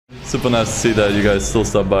Super nice to see that you guys still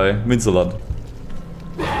stop by. Means a lot.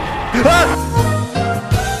 Ah!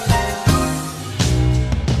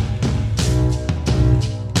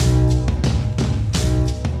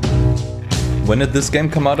 When did this game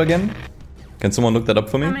come out again? Can someone look that up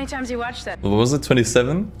for me? How many times you watched it? What was it?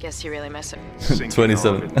 27? Guess you really miss it.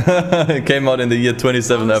 27. It came out in the year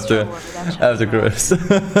 27 after Chris.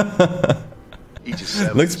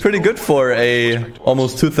 Looks pretty good for a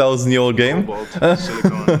almost 2,000-year-old game.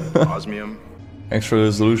 Extra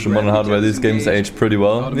resolution, modern hardware. These games age pretty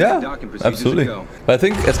well. Yeah, absolutely. But I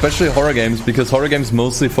think especially horror games, because horror games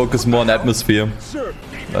mostly focus more on atmosphere.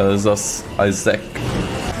 There's us, Isaac.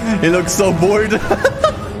 He looks so bored.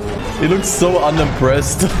 He looks so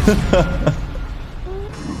unimpressed.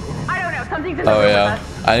 I don't know, something's in the Oh room yeah, with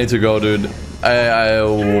us. I need to go, dude.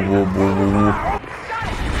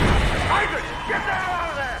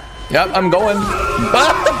 Yep, I'm going.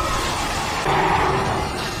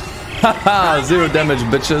 Haha, 0 damage,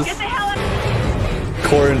 bitches. Get the hell out.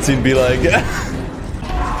 Quarantine be like.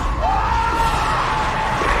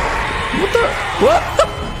 What the? What?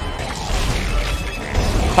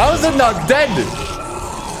 How is it not dead?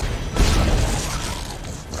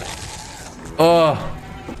 Oh.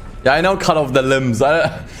 Yeah, I know, cut off the limbs.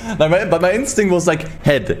 But my instinct was like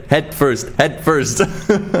head first. But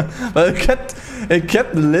it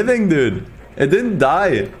kept living, dude. It didn't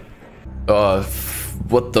die. Oh,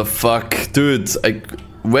 what the fuck, dude?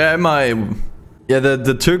 Where am I? Yeah,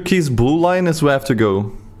 the turquoise blue line is where I have to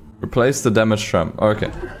go. Replace the damage trap.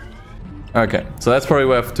 Okay. Okay, so that's probably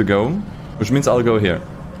where I have to go, which means I'll go here.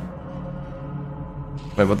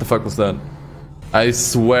 Wait, what the fuck was that? I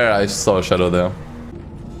swear I saw a shadow there.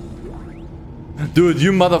 Dude,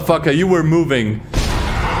 you motherfucker, you were moving.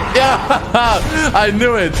 Yeah, I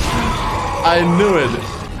knew it. I knew it.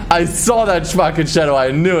 I saw that fucking shadow.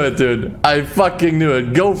 I knew it, dude. I fucking knew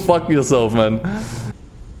it. Go fuck yourself, man.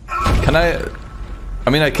 Can I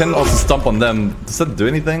mean, I can also stomp on them. Does that do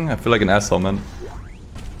anything? I feel like an asshole, man.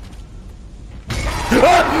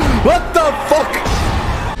 Ah! What the fuck?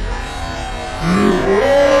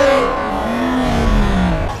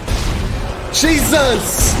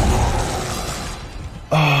 Jesus!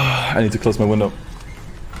 Oh, I need to close my window.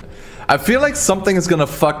 I feel like something is gonna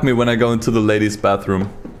fuck me when I go into the ladies' bathroom.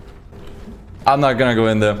 I'm not gonna go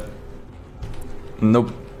in there.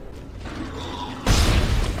 Nope.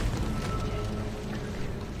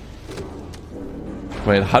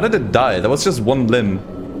 Wait, how did it die? That was just one limb.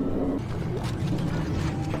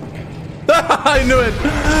 I knew it!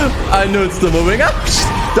 I knew it's still moving. Ah,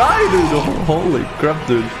 die, dude! Holy crap,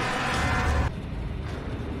 dude.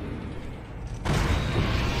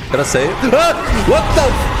 Gotta say it. Ah, what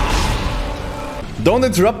the? Don't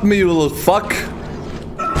interrupt me, you little fuck.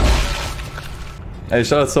 Hey,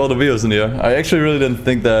 shout out to all the viewers in here. I actually really didn't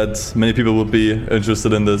think that many people would be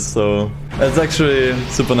interested in this, so it's actually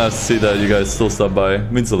super nice to see that you guys still stop by.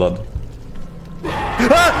 Means a lot.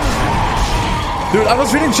 Ah! Dude, I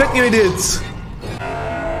was reading chat, you idiots!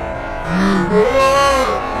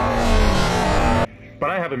 But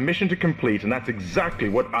I have a mission to complete, and that's exactly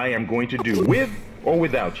what I am going to do, with or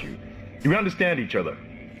without you. Do we understand each other?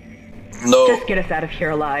 No. Just get us out of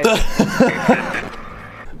here alive.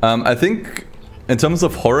 I think in terms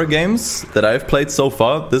of horror games that I've played so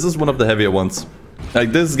far, this is one of the heavier ones.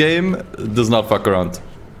 Like, this game does not fuck around.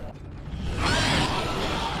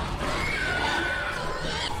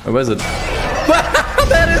 Where is it?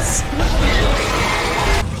 That is...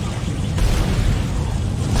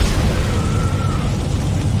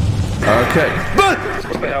 Okay.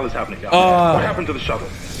 What the hell is happening down there? What happened to the shuttle?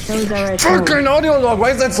 Those are Fucking audio log, why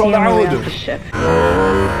is that so loud? off the ship.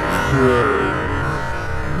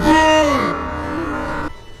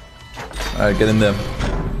 Alright, get in there.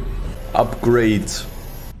 Upgrade.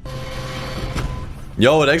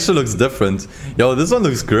 Yo, it actually looks different. Yo, this one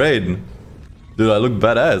looks great. Dude, I look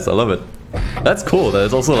badass. I love it. That's cool. That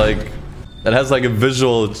is also like... It has like a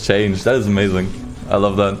visual change. That is amazing. I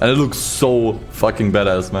love that. And it looks so fucking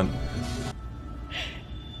badass, man.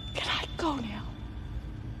 Can I go now?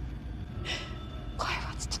 Claire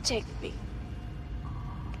wants to take me.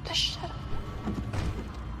 Just shut up.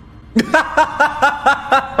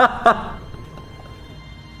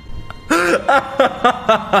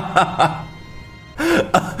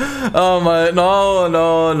 Oh my... No.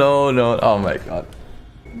 Oh my god.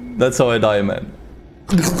 That's how I die, man.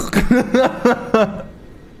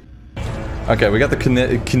 Okay, we got the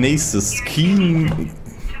kinesis.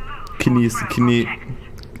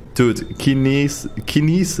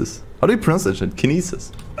 Kinesis. How do you pronounce that shit?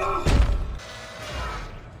 Kinesis.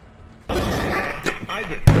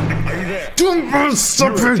 Isaac, are you there? Don't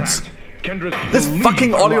stop it! Kendra's This believed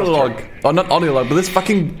fucking I audio lost log. her. Oh, not audio log, but this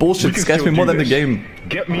fucking We bullshit can scares me still more do than the this. game.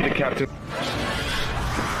 Get me the captain.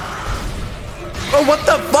 Oh, what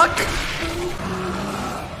the fuck?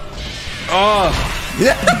 Oh,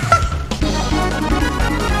 yeah.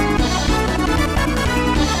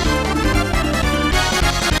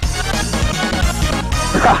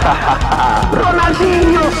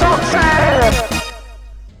 Ronaldinho success!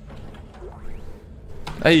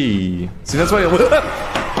 Hey, see, that's why.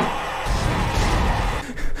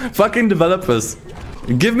 Fucking developers,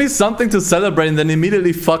 give me something to celebrate and then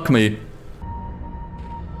immediately fuck me.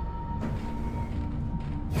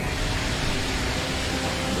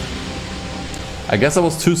 I guess I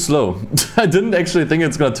was too slow. I didn't actually think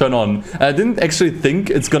it's gonna turn on. I didn't actually think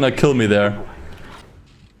it's gonna kill me there.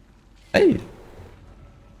 Hey.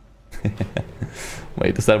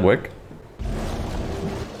 Wait, does that work?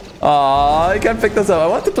 Aw, I can't pick this up. I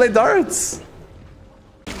want to play darts.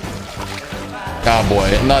 Ah, boy,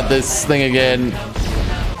 not this thing again.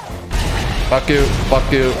 Fuck you,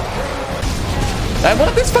 fuck you. And one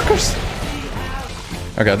of these fuckers.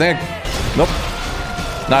 Okay, I think nope.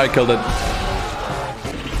 Now I killed it.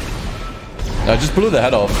 I just blew the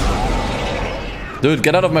head off. Dude,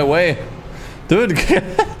 get out of my way. Dude, get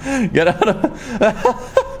out of...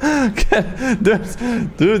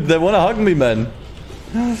 dude, they wanna hug me, man.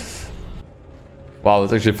 Wow,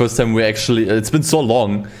 it's actually the first time we actually... It's been so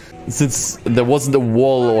long since there wasn't a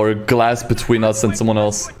wall or glass between us and someone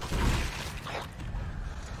else.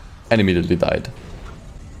 And immediately died.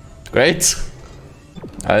 Great.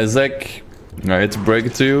 Isaac, I hate to break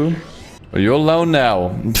it to you, but you're alone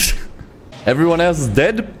now. Everyone else is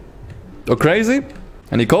dead or crazy,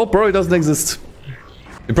 and Nicole probably doesn't exist.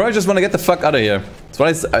 You probably just want to get the fuck out of here. It's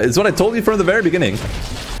what I told you from the very beginning.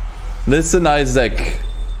 Listen, Isaac,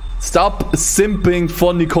 stop simping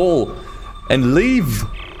for Nicole and leave.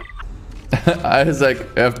 Isaac,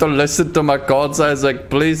 you have to listen to my calls, Isaac,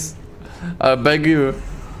 please. I beg you.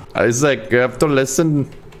 Isaac, you have to listen.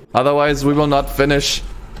 Otherwise, we will not finish.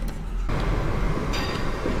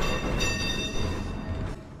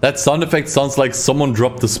 That sound effect sounds like someone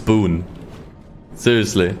dropped a spoon.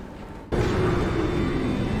 Seriously.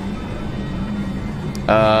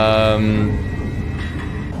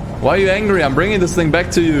 Why are you angry? I'm bringing this thing back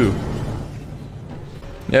to you.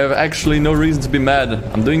 You have actually no reason to be mad.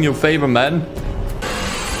 I'm doing you a favor, man.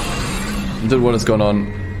 Dude, what is going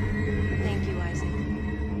on? Thank you, Isaac.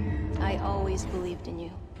 I always believed in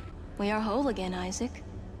you. We are whole again, Isaac.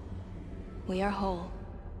 We are whole.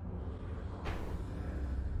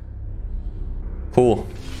 Cool.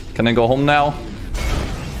 Can I go home now?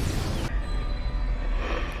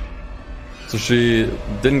 So she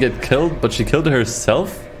didn't get killed, but she killed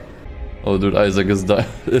herself? Oh, dude, Isaac is dying.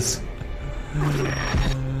 Did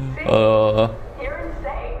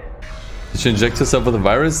she inject herself with a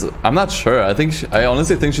virus? I'm not sure. I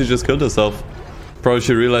honestly think she just killed herself. Probably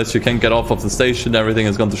she realized she can't get off of the station. Everything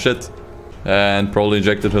has gone to shit. And probably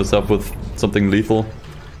injected herself with something lethal.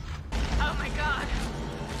 Oh my god.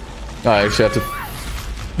 I actually have to...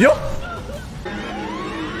 Yo!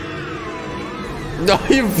 No,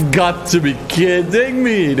 you've got to be kidding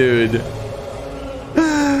me, dude.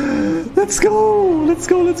 Let's go. Let's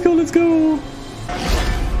go, let's go, let's go.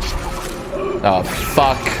 Oh,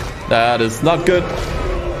 fuck. That is not good.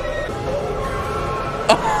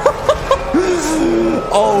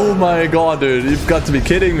 Oh my god, dude. You've got to be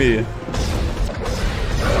kidding me.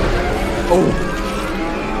 Oh.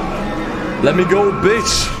 Let me go,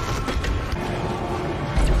 bitch.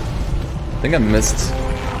 I think I missed.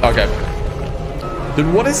 Okay.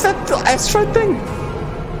 Dude, what is that asteroid thing?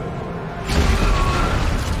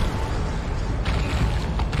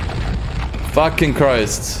 Fucking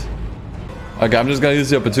Christ. Okay, I'm just gonna use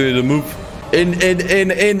the opportunity to move. In,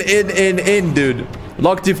 dude.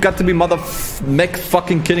 Locked, you've got to be mech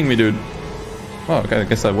fucking kidding me, dude. Oh, okay, I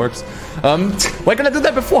guess that works. Why can't I do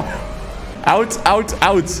that before? Out, out,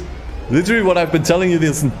 out. Literally what I've been telling you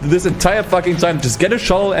this entire fucking time. Just get a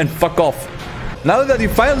shovel and fuck off. Now that you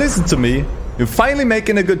finally listened to me, you're finally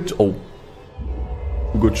making a good... Oh.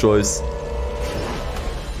 Good choice.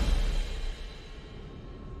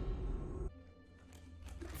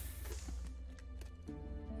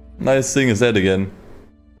 Nice seeing his head again.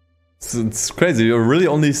 It's crazy. You really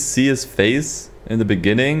only see his face in the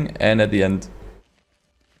beginning and at the end.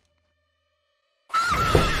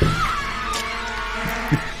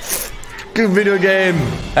 Good video game.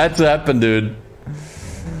 Had to happen, dude.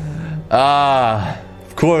 Ah,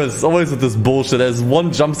 of course. Always with this bullshit. There's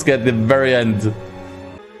one jump scare at the very end.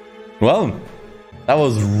 Well, that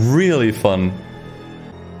was really fun.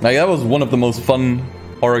 Like, that was one of the most fun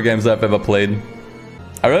horror games I've ever played.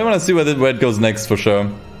 I really want to see where it goes next for sure.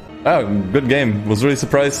 Oh, good game. Was really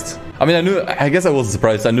surprised. I mean, I guess I wasn't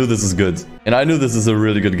surprised. I knew this is good. And I knew this is a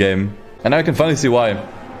really good game. And I can finally see why.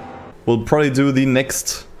 We'll probably do the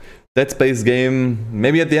next Dead Space game.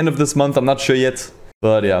 Maybe at the end of this month. I'm not sure yet.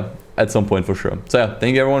 But yeah, at some point for sure. So yeah,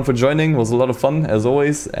 thank you everyone for joining. It was a lot of fun as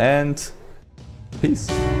always. And peace.